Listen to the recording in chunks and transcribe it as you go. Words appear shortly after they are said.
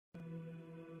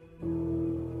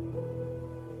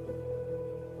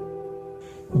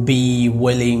Be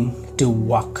willing to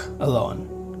walk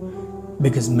alone,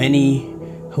 because many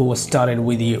who started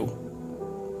with you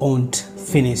won't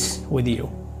finish with you.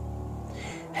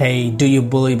 Hey, do you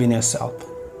believe in yourself?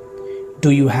 Do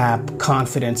you have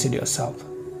confidence in yourself?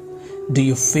 Do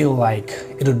you feel like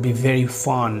it would be very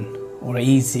fun or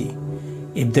easy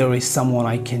if there is someone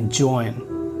I can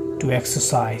join to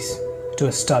exercise,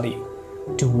 to study,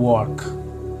 to work?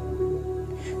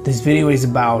 This video is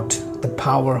about the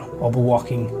power of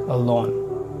walking alone.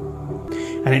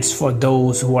 And it's for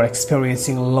those who are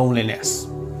experiencing loneliness,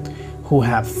 who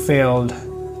have failed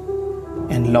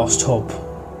and lost hope.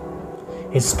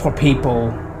 It's for people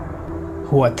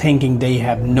who are thinking they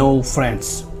have no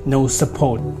friends, no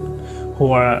support,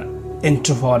 who are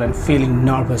introverted and feeling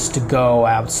nervous to go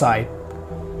outside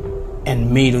and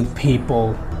meet with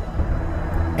people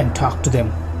and talk to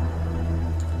them.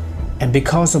 And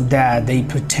because of that, they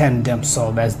pretend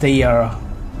themselves as they are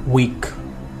weak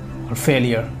or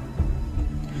failure.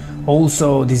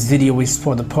 Also, this video is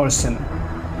for the person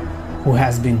who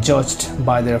has been judged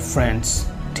by their friends,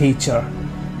 teacher,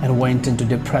 and went into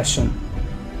depression.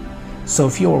 So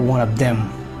if you are one of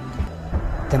them,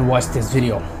 then watch this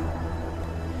video.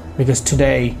 Because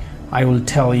today I will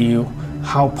tell you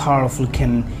how powerful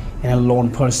can an alone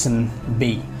person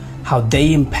be, how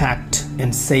they impact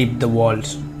and save the world.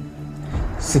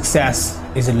 Success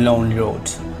is a lonely road.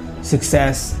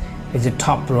 Success is a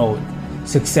tough road.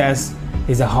 Success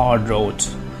is a hard road.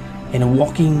 And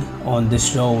walking on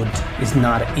this road is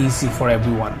not easy for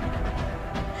everyone.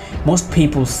 Most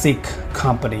people seek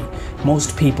company.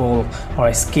 Most people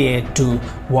are scared to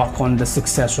walk on the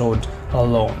success road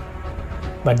alone.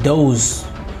 But those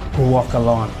who walk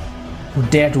alone, who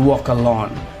dare to walk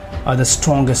alone, are the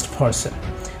strongest person.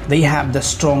 They have the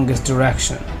strongest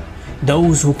direction.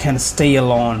 Those who can stay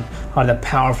alone are the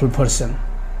powerful person,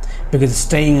 because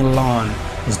staying alone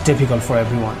is difficult for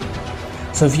everyone.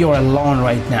 So if you're alone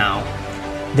right now,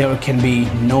 there can be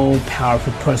no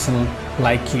powerful person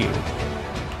like you.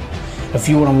 If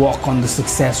you want to walk on the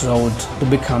success road to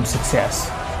become success,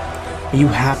 you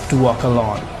have to walk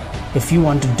alone. If you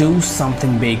want to do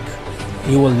something big,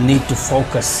 you will need to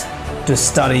focus, to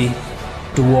study,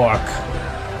 to work.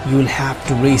 You will have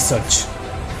to research.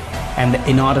 And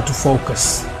in order to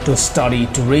focus, to study,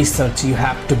 to research, you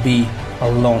have to be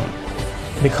alone.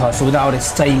 Because without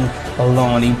staying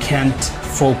alone, you can't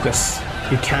focus,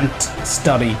 you can't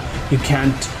study, you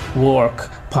can't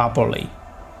work properly.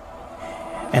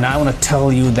 And I want to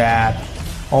tell you that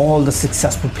all the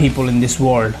successful people in this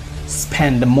world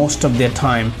spend most of their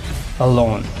time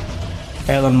alone.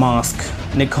 Elon Musk,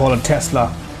 Nikola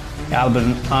Tesla,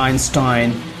 Albert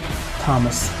Einstein,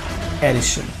 Thomas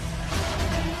Edison.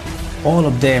 All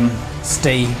of them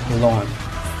stay alone.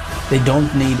 They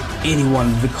don't need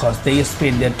anyone because they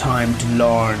spend their time to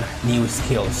learn new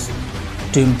skills,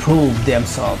 to improve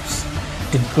themselves,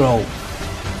 to grow.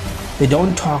 They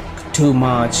don't talk too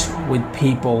much with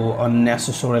people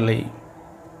unnecessarily.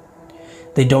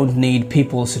 They don't need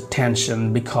people's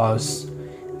attention because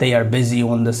they are busy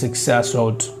on the success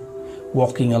road,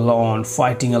 walking alone,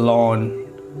 fighting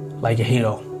alone like a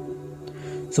hero.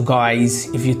 So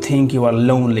guys, if you think you are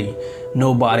lonely,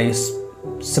 nobody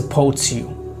supports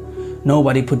you,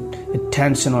 nobody put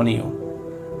attention on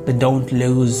you, then don't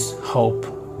lose hope,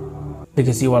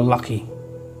 because you are lucky.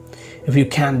 If you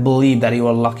can't believe that you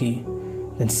are lucky,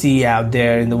 then see out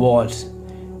there in the world,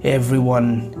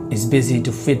 everyone is busy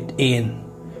to fit in,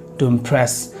 to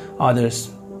impress others,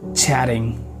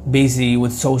 chatting, busy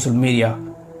with social media,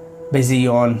 busy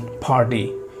on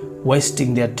party,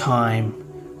 wasting their time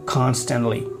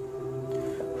constantly.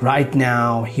 Right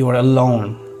now you are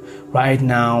alone. Right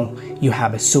now you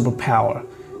have a superpower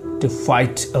to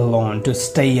fight alone, to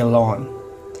stay alone.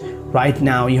 Right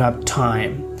now you have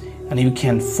time and you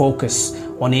can focus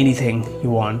on anything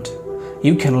you want.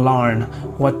 You can learn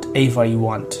whatever you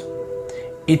want.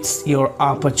 It's your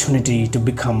opportunity to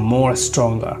become more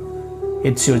stronger.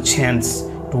 It's your chance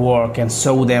to work and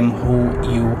show them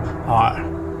who you are.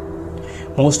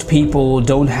 Most people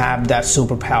don't have that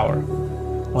superpower.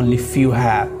 Only few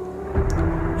have.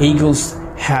 Eagles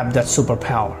have that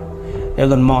superpower.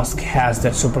 Elon Musk has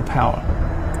that superpower.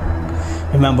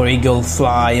 Remember, eagles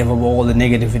fly above all the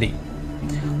negativity,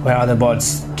 where other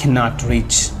birds cannot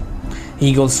reach.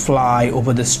 Eagles fly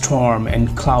over the storm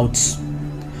and clouds,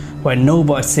 where no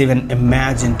birds even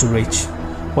imagine to reach.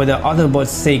 Where the other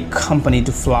birds seek company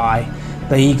to fly,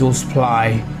 the eagles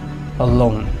fly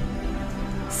alone.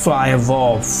 Fly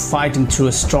above, fighting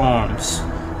through storms.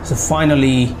 So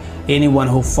finally, anyone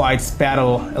who fights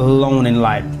battle alone in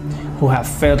life, who have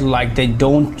felt like they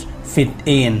don't fit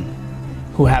in,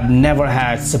 who have never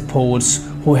had supports,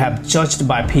 who have judged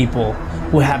by people,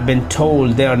 who have been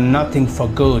told they are nothing for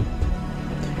good.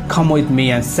 Come with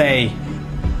me and say,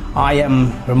 I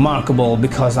am remarkable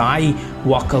because I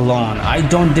walk alone. I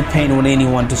don't depend on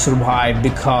anyone to survive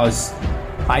because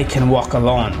I can walk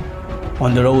alone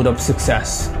on the road of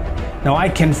success. Now I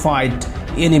can fight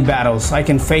any battles, I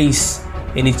can face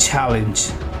any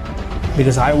challenge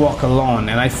because I walk alone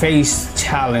and I face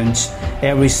challenge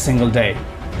every single day.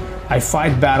 I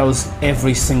fight battles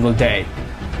every single day.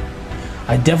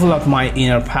 I develop my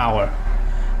inner power.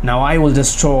 Now I will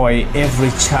destroy every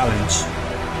challenge.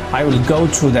 I will go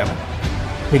through them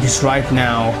because right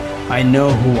now I know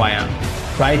who I am.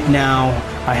 Right now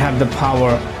I have the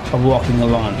power of walking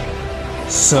alone.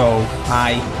 So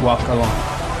I walk alone.